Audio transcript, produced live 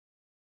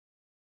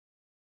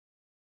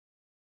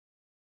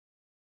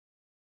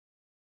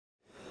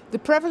The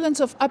prevalence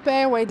of upper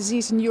airway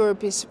disease in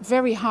Europe is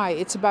very high.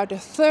 It's about a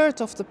third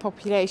of the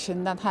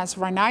population that has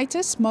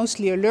rhinitis,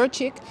 mostly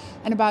allergic,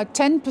 and about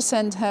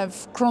 10%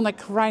 have chronic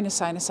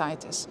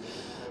rhinosinusitis.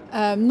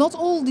 Not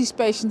all these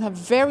patients have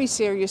very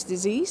serious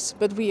disease,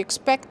 but we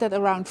expect that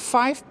around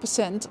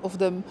 5% of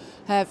them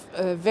have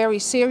a very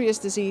serious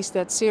disease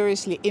that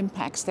seriously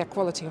impacts their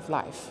quality of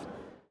life.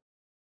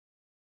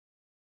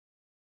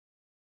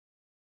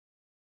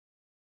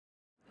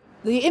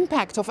 The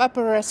impact of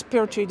upper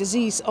respiratory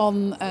disease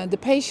on the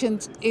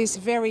patient is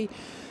very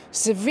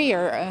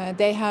severe.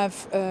 They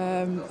have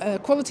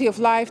a quality of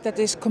life that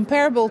is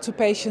comparable to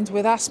patients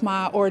with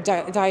asthma or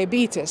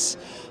diabetes,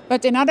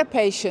 but in other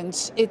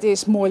patients it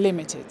is more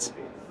limited.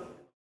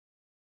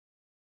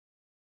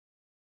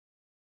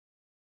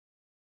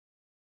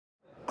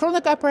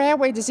 Chronic upper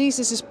airway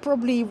diseases is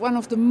probably one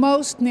of the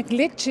most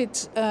neglected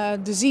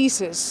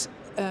diseases,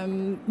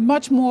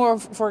 much more,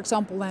 for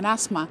example, than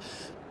asthma.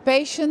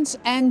 Patients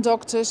and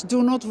doctors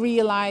do not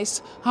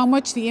realize how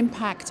much the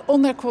impact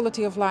on their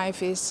quality of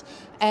life is,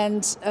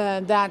 and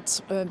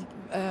that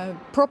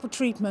proper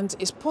treatment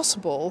is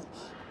possible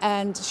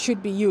and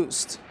should be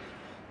used.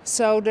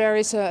 So there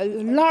is a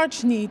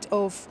large need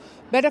of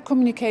better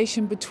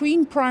communication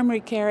between primary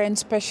care and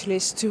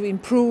specialists to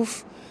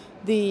improve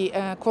the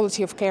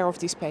quality of care of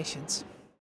these patients.